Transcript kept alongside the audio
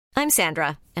I'm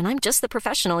Sandra, and I'm just the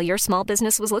professional your small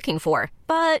business was looking for.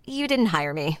 But you didn't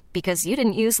hire me because you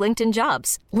didn't use LinkedIn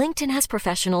Jobs. LinkedIn has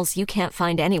professionals you can't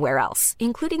find anywhere else,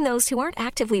 including those who aren't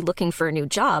actively looking for a new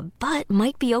job, but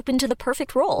might be open to the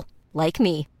perfect role, like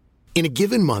me. In a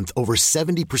given month, over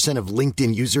 70% of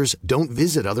LinkedIn users don't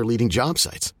visit other leading job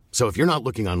sites. So if you're not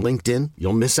looking on LinkedIn,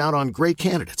 you'll miss out on great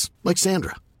candidates like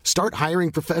Sandra. Start hiring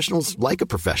professionals like a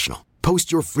professional.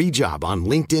 Post your free job on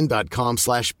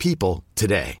linkedin.com/people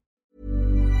today.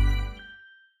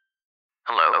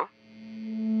 Hello?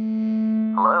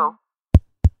 Hello?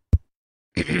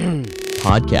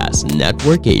 Podcast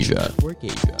Network Asia.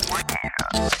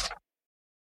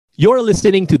 You're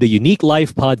listening to the Unique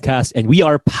Life Podcast, and we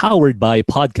are powered by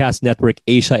Podcast Network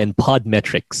Asia and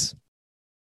Podmetrics.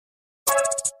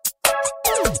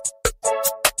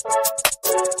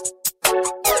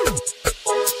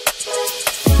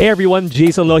 Hey everyone,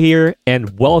 Jason Lo here,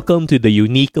 and welcome to the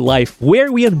Unique Life,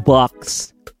 where we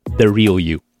unbox the real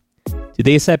you.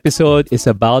 Today's episode is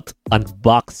about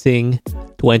unboxing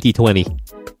 2020.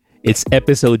 It's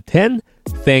episode 10.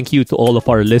 Thank you to all of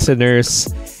our listeners.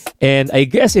 And I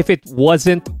guess if it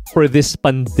wasn't for this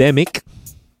pandemic,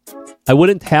 I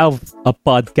wouldn't have a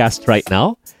podcast right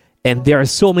now. And there are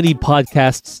so many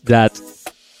podcasts that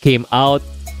came out.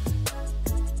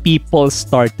 People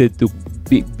started to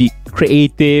be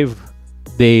creative.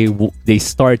 They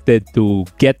started to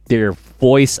get their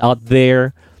voice out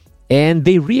there. And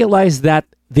they realized that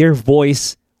their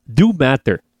voice do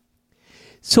matter.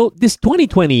 So this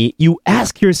 2020, you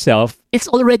ask yourself, it's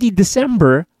already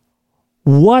December.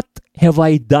 What have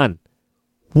I done?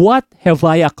 What have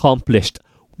I accomplished?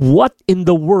 What in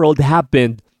the world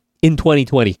happened in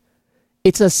 2020?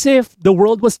 It's as if the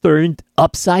world was turned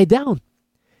upside down.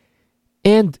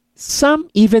 And some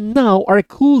even now are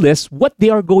clueless what they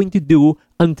are going to do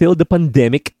until the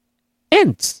pandemic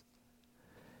ends.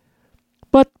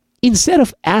 But instead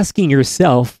of asking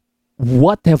yourself,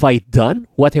 what have I done?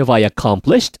 What have I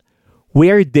accomplished?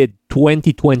 Where did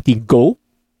 2020 go?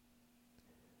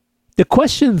 The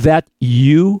question that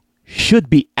you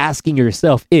should be asking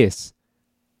yourself is,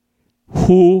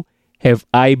 who have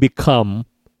I become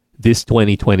this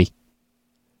 2020?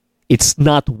 It's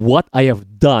not what I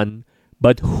have done,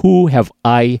 but who have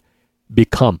I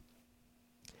become?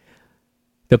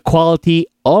 The quality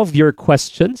of your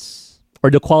questions or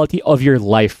the quality of your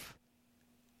life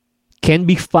can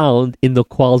be found in the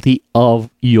quality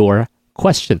of your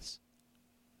questions.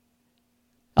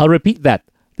 I'll repeat that.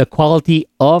 The quality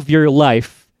of your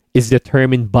life is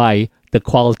determined by the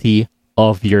quality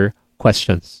of your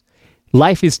questions.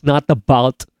 Life is not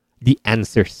about the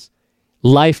answers.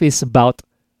 Life is about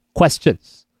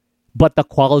questions, but the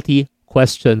quality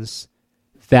questions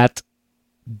that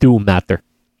do matter.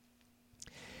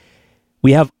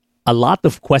 We have a lot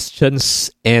of questions,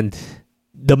 and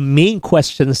the main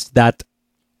questions that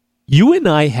you and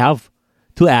I have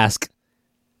to ask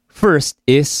first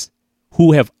is,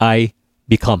 who have I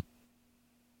become?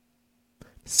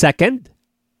 Second,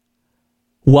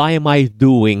 why am I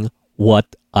doing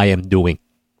what I am doing?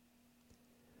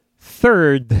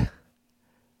 Third,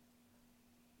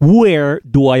 where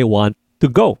do I want to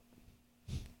go?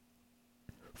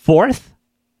 Fourth,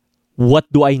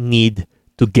 what do I need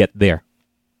to get there?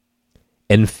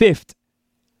 And fifth,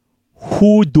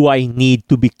 who do I need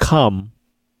to become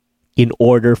in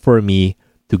order for me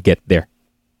to get there?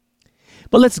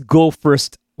 But let's go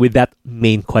first with that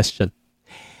main question.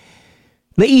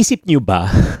 Naisip niyo ba?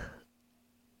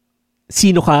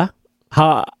 Sino ka?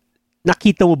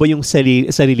 Nakita mo ba yung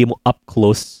sarili mo up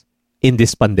close in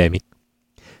this pandemic?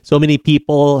 So many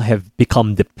people have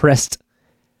become depressed.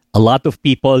 A lot of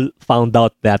people found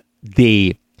out that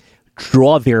they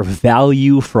draw their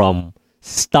value from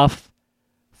stuff,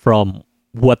 from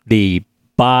what they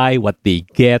buy, what they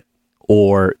get,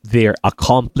 or their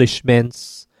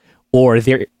accomplishments, or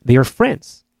their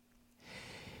friends.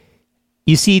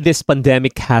 You see, this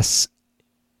pandemic has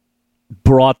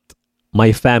brought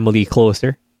my family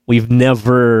closer. We've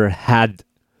never had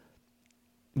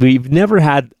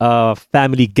a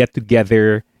family get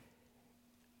together.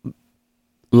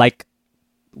 Like,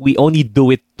 we only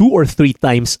do it 2 or 3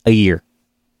 times a year.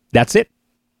 That's it.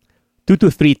 2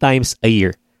 to 3 times a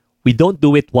year. We don't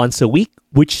do it once a week,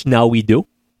 which now we do.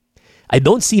 I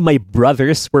don't see my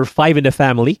brothers. We're 5 in the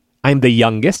family. I'm the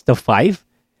youngest of 5.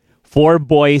 4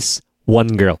 boys,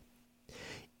 1 girl.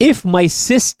 If my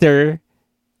sister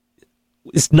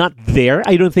is not there,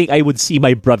 I don't think I would see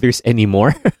my brothers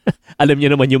anymore. Alam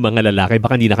niyo naman yung mga lalaki,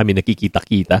 baka hindi na kami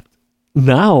nakikita-kita.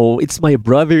 Now, it's my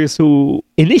brothers who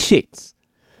initiates.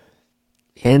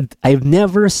 And I've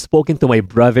never spoken to my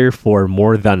brother for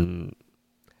more than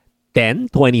 10,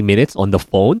 20 minutes on the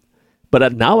phone.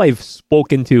 But now I've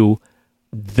spoken to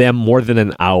them more than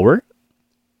an hour.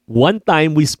 One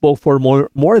time we spoke for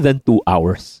more than 2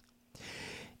 hours.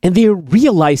 And they're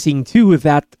realizing too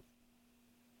that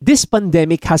this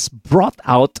pandemic has brought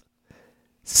out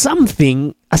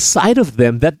something, a side of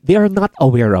them that they are not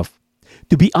aware of.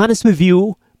 To be honest with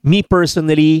you, me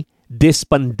personally, this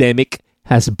pandemic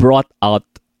has brought out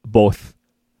both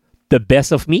the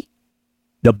best of me,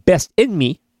 the best in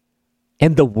me,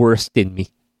 and the worst in me.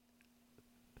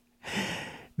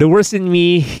 The worst in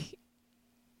me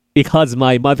because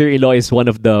my mother-in-law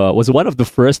was one of the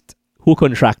first who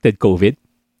contracted COVID.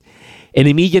 And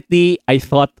immediately I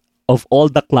thought of all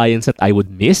the clients that I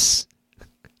would miss,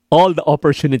 all the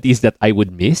opportunities that I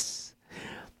would miss.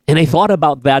 And I thought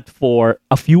about that for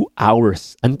a few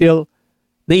hours until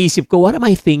naisip ko, what am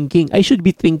I thinking? I should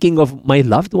be thinking of my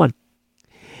loved one.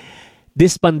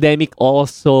 This pandemic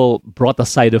also brought a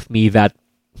side of me that,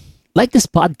 like this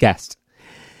podcast,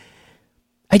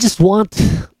 I just want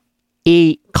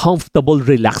a comfortable,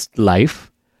 relaxed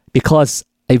life because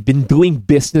I've been doing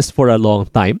business for a long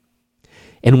time.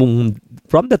 And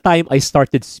from the time I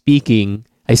started speaking,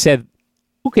 I said,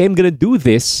 okay, I'm going to do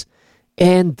this.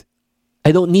 And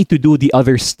I don't need to do the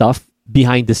other stuff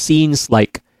behind the scenes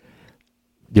like,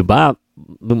 di ba,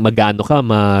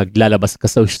 maglalabas ka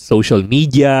sa social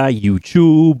media,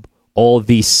 YouTube, all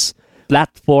these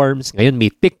platforms. Ngayon may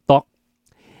TikTok.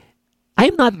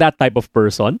 I'm not that type of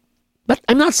person. But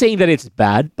I'm not saying that it's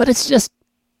bad, but it's just,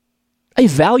 I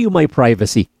value my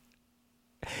privacy.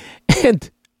 And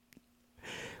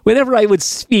whenever I would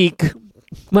speak,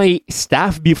 my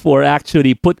staff before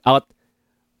actually put out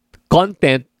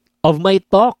content of my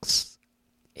talks.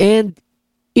 And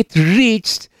it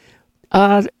reached,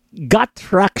 got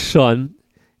traction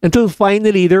until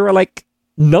finally there were like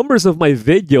numbers of my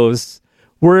videos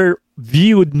were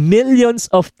viewed millions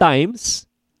of times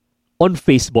on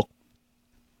Facebook.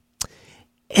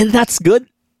 And that's good.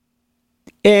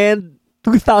 And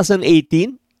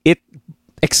 2018, it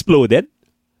exploded.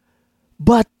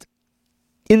 But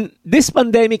in this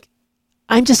pandemic,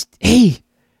 I'm just, hey,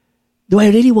 do I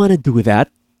really want to do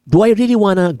that? Do I really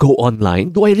want to go online?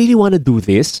 Do I really want to do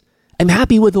this? I'm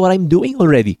happy with what I'm doing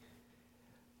already.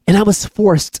 And I was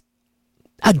forced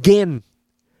again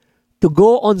to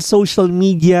go on social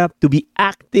media, to be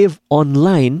active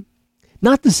online.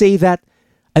 Not to say that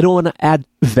I don't want to add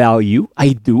value.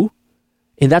 I do.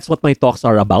 And that's what my talks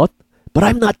are about. But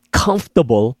I'm not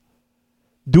comfortable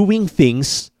doing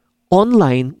things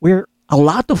online where a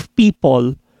lot of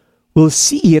people will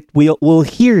see it, will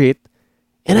hear it.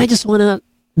 And I just want to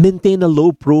maintain a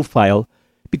low profile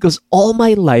because all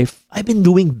my life, I've been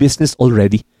doing business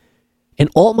already. And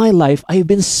all my life, I've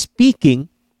been speaking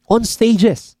on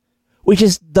stages, which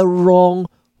is the wrong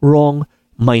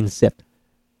mindset.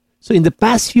 So in the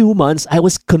past few months, I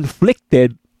was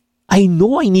conflicted. I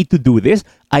know I need to do this.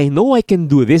 I know I can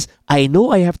do this. I know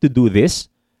I have to do this.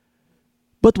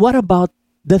 But what about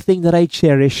the thing that I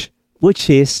cherish,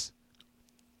 which is,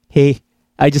 hey,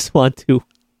 I just want to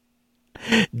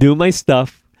do my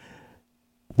stuff,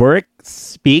 work,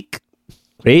 speak,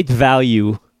 create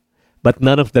value, but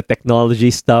none of the technology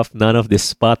stuff, none of the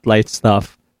spotlight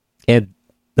stuff. And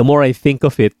the more I think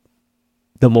of it,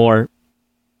 the more,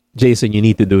 Jason, you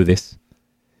need to do this.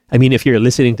 I mean, if you're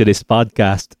listening to this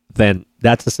podcast, then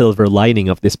that's the silver lining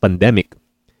of this pandemic.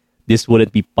 This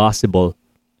wouldn't be possible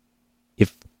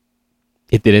if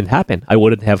it didn't happen. I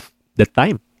wouldn't have the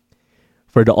time.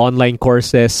 For the online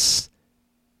courses,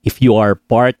 if you are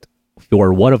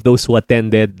one of those who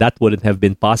attended, that wouldn't have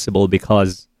been possible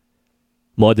because,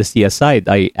 modesty aside,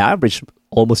 I average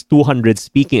almost 200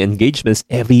 speaking engagements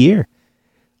every year.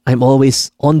 I'm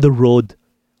always on the road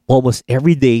almost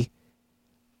every day,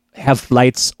 have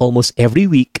flights almost every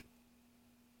week,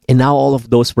 and now all of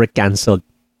those were canceled.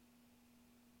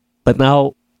 But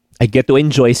now I get to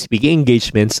enjoy speaking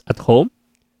engagements at home,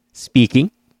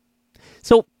 speaking.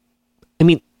 So, I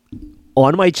mean,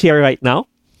 on my chair right now,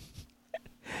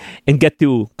 and get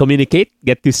to communicate,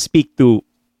 get to speak to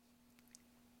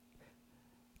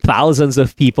thousands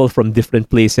of people from different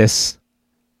places,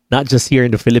 not just here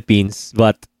in the Philippines,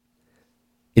 but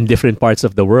in different parts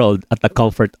of the world at the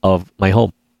comfort of my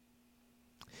home.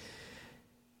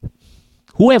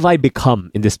 Who have I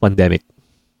become in this pandemic?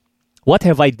 What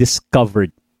have I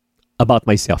discovered about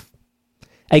myself?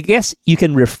 I guess you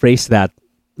can rephrase that.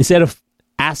 Instead of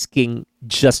asking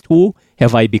just who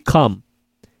have I become,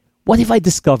 what have I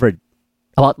discovered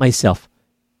about myself?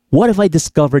 What have I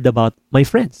discovered about my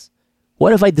friends?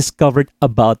 What have I discovered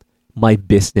about my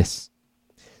business?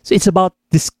 So it's about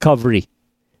discovery,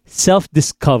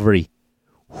 self-discovery.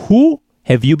 Who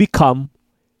have you become?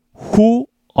 Who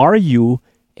are you?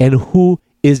 And who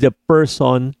is the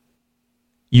person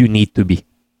you need to be?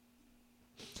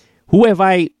 Who am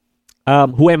I?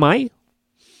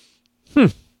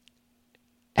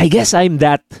 I guess I'm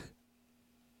that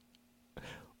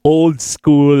old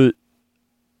school,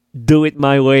 do it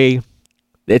my way.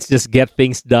 Let's just get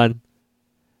things done.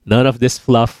 None of this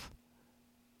fluff.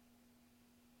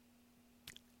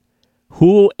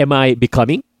 Who am I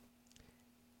becoming?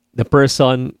 The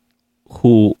person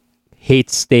who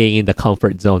hates staying in the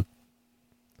comfort zone.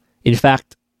 In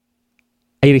fact,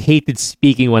 I hated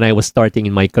speaking when I was starting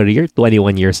in my career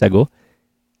 21 years ago.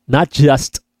 Not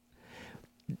just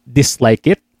dislike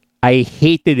it, I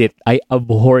hated it, I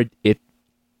abhorred it.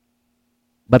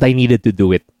 But I needed to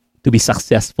do it to be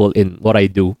successful in what I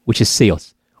do, which is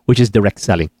sales, which is direct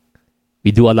selling.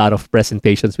 We do a lot of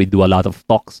presentations, we do a lot of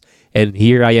talks, and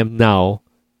here I am now,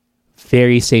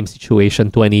 very same situation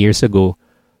 20 years ago,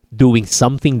 doing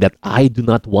something that I do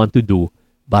not want to do,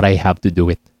 but I have to do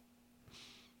it.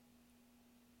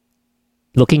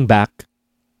 Looking back,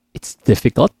 it's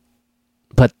difficult,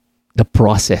 but the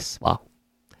process, wow.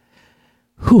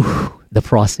 The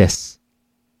process.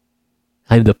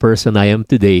 I'm the person I am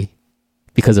today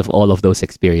because of all of those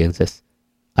experiences.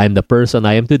 I'm the person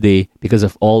I am today because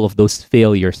of all of those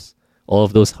failures, all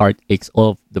of those heartaches,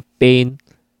 all of the pain,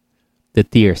 the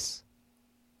tears,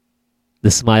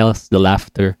 the smiles, the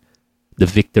laughter, the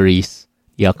victories,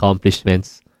 the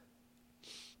accomplishments,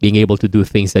 being able to do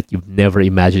things that you've never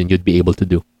imagined you'd be able to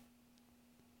do.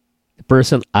 The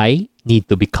person I need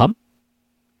to become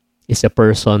is a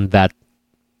person that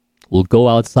will go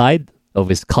outside of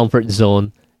his comfort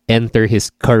zone, enter his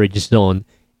courage zone,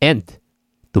 and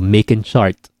to make and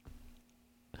chart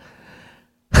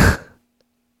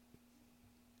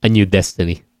a new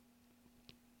destiny.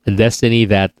 A destiny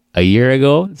that a year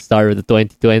ago, start of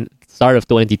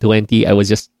 2020, I was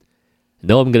just, I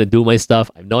know I'm going to do my stuff.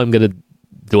 I know I'm going to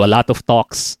do a lot of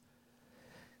talks.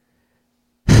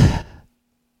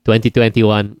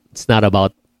 2021, it's not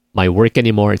about my work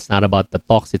anymore. It's not about the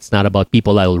talks. It's not about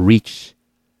people I'll reach.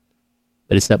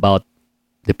 But it's about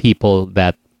the people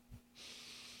that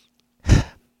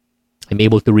I'm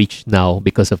able to reach now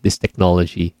because of this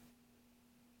technology.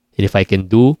 And if I can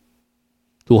do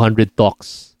 200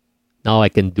 talks, now I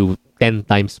can do 10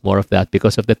 times more of that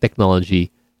because of the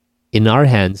technology in our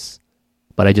hands.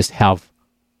 But I just have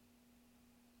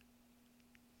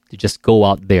to just go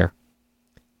out there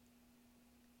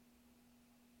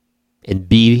and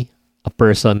be a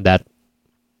person that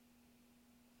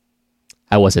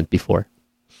I wasn't before.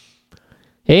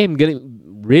 Hey, I'm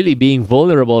really being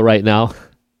vulnerable right now.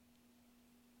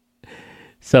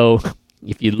 So,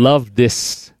 if you love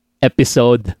this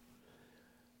episode,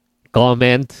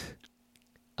 comment,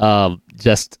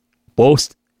 just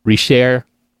post, reshare.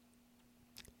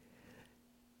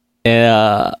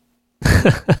 Kaya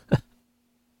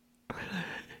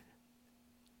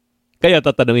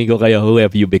tatanungin ko kayo, who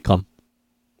have you become?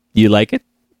 Do you like it?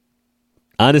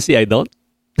 Honestly, I don't.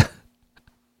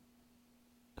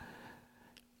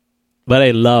 But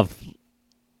I love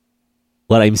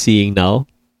what I'm seeing now,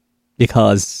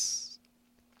 because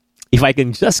if I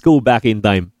can just go back in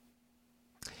time,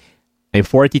 I'm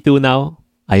 42 now.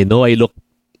 I know I look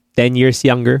 10 years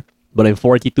younger, but I'm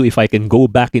 42. If I can go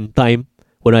back in time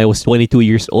when I was 22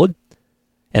 years old,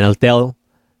 and I'll tell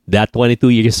that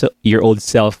 22-year-old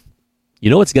self, you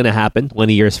know what's going to happen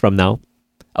 20 years from now?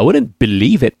 I wouldn't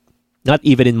believe it, not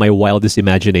even in my wildest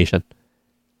imagination.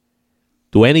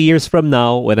 20 years from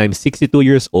now, when I'm 62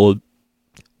 years old,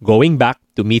 going back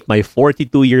to meet my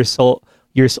 42 years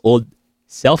old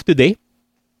self today,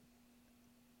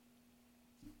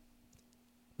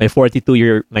 my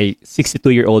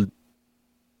 62-year-old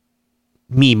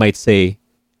me might say,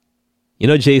 you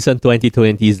know, Jason,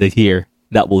 2020 is the year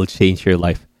that will change your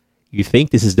life. You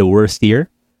think this is the worst year,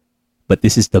 but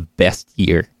this is the best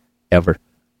year ever.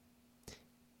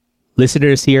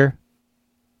 Listeners here,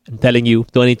 I'm telling you,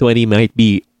 2020 might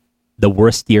be the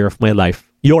worst year of my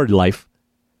life, your life.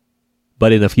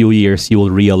 But in a few years, you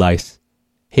will realize,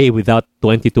 hey, without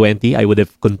 2020, I would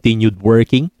have continued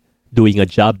working, doing a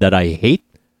job that I hate,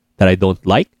 that I don't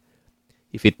like.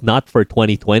 If it's not for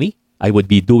 2020, I'd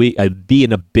be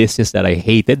in a business that I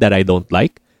hated, that I don't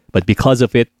like. But because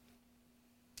of it,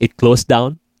 it closed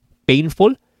down.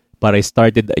 Painful, but I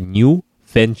started a new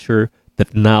venture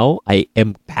that now I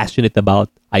am passionate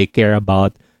about, I care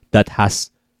about, that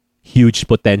has huge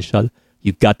potential.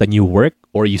 You got a new work,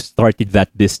 or you started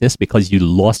that business because you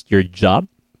lost your job.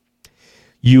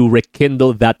 You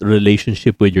rekindle that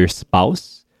relationship with your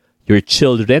spouse. Your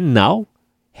children now,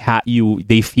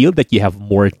 they feel that you have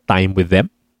more time with them.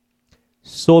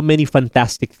 so many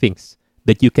fantastic things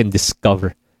that you can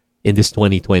discover in this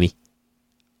 2020.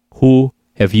 Who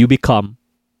have you become,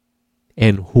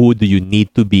 and who do you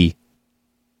need to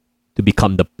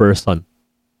become the person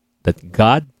that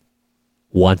God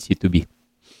wants you to be?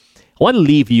 I want to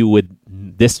leave you with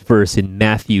this verse in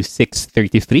Matthew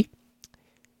 6:33.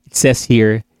 It says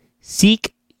here,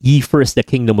 "Seek ye first the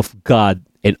kingdom of God,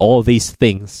 and all these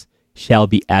things shall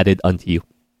be added unto you."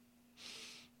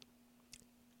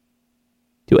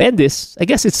 To end this, I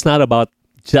guess it's not about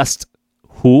just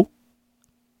who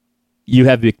you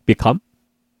have become,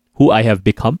 who I have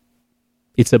become.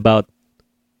 It's about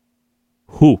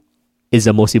who is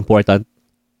the most important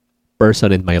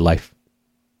person in my life.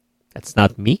 That's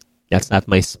not me. That's not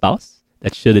my spouse.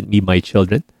 That shouldn't be my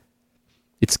children.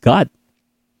 It's God.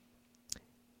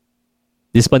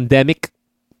 This pandemic,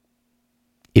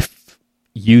 if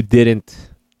you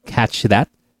didn't catch that,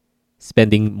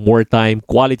 spending more time,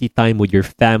 quality time with your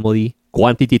family,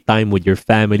 quantity time with your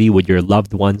family, with your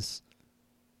loved ones,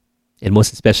 and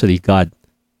most especially God,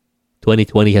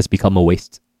 2020 has become a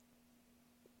waste.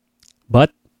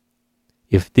 But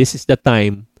if this is the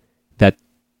time that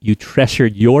you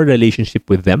treasured your relationship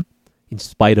with them, in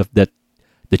spite of the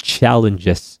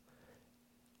challenges,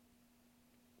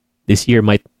 this year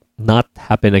might not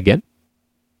happen again.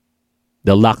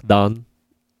 The lockdown,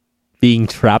 being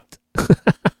trapped,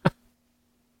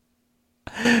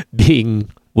 being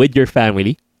with your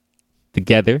family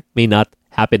together may not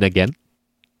happen again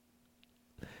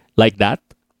like that.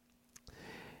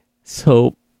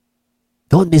 So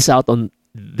don't miss out on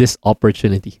this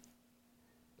opportunity,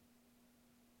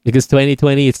 because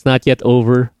 2020, it's not yet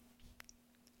over.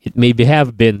 It may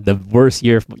have been the worst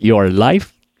year of your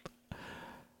life,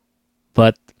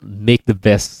 but make the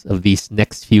best of these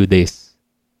next few days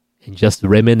and just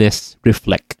reminisce,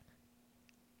 reflect,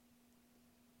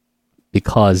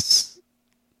 because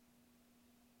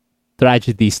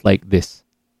tragedies like this,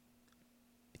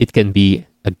 it can be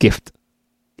a gift.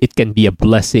 It can be a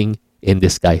blessing in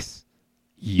disguise.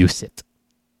 Use it.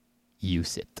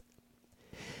 Use it.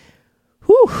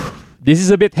 Whew. This is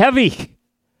a bit heavy,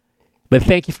 but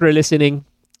thank you for listening.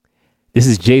 This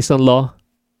is Jason Law.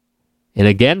 And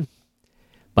again,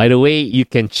 by the way, you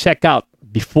can check out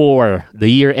before the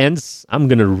year ends. I'm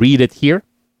going to read it here.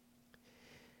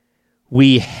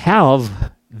 We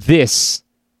have this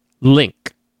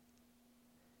link.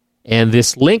 And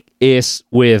this link is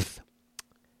with,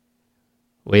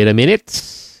 wait a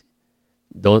minute.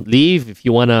 Don't leave. If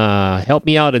you want to help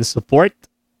me out and support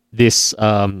this,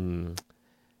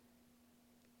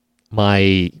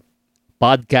 my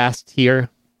podcast here.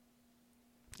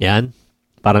 Yan.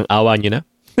 Parang awa nyo na.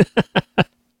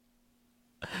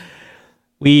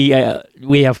 We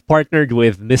have partnered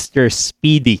with Mr.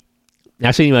 Speedy.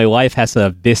 Actually, my wife has a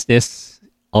business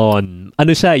on,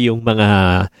 yung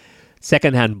mga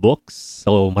secondhand books.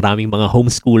 So, maraming mga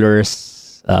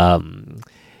homeschoolers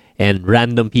and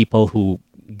random people who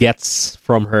gets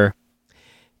from her.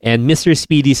 And Mr.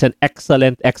 Speedy is an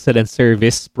excellent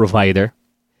service provider.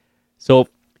 So,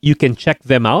 you can check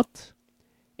them out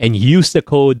and use the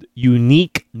code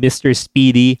UNIQUE Mr.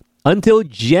 Speedy until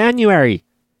January.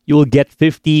 You will get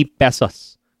 50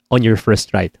 pesos on your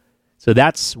first ride. So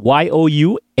that's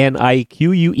YOUNIQUE,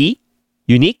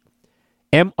 unique,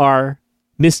 MR,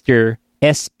 Mr.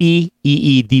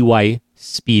 SPEEDY,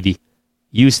 Speedy.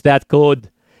 Use that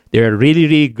code. They're a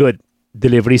really good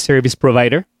delivery service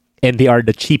provider, and they are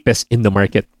the cheapest in the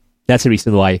market. That's the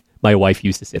reason why my wife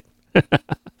uses it.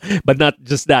 But not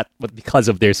just that, but because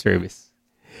of their service.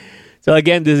 So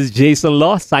again, this is Jason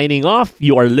Law signing off.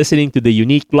 You are listening to The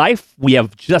Unique Life. We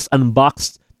have just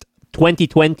unboxed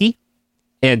 2020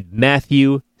 and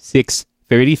Matthew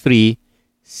 6:33.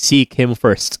 Seek Him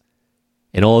first,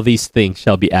 and all these things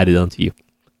shall be added unto you.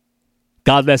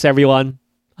 God bless everyone.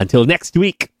 Until next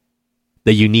week,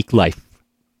 The Unique Life.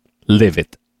 Live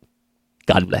it.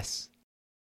 God bless.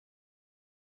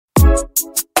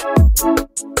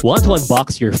 Want to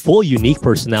unbox your full unique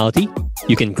personality?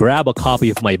 You can grab a copy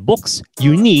of my books,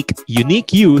 Unique,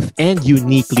 Unique Youth, and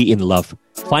Uniquely in Love.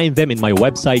 Find them in my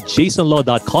website,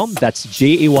 jasonlaw.com. That's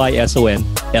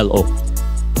JAYSONLO.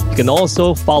 You can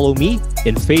also follow me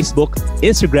in Facebook,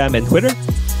 Instagram, and Twitter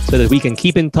so that we can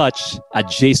keep in touch at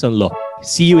Jason Law.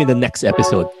 See you in the next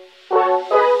episode.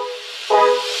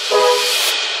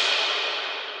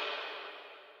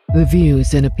 The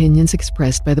views and opinions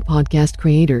expressed by the podcast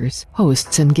creators,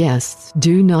 hosts, and guests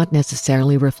do not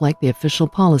necessarily reflect the official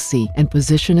policy and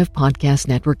position of Podcast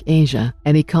Network Asia.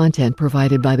 Any content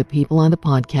provided by the people on the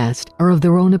podcast are of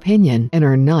their own opinion and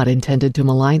are not intended to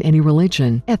malign any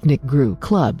religion, ethnic group,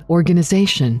 club,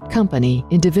 organization, company,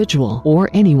 individual, or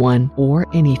anyone or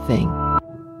anything.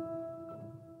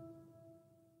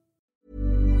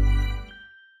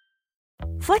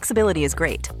 Flexibility is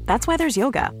great. That's why there's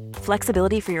yoga.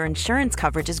 Flexibility for your insurance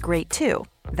coverage is great too.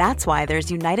 That's why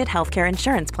there's United Healthcare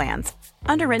Insurance Plans.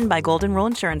 Underwritten by Golden Rule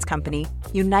Insurance Company,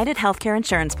 United Healthcare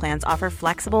Insurance Plans offer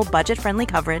flexible, budget-friendly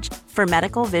coverage for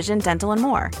medical, vision, dental, and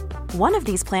more. One of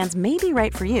these plans may be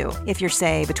right for you if you're,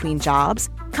 say, between jobs,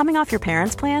 coming off your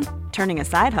parents' plan, turning a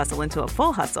side hustle into a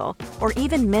full hustle, or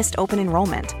even missed open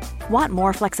enrollment. Want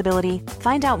more flexibility?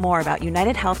 Find out more about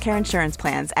United Healthcare Insurance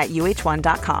Plans at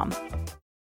uh1.com.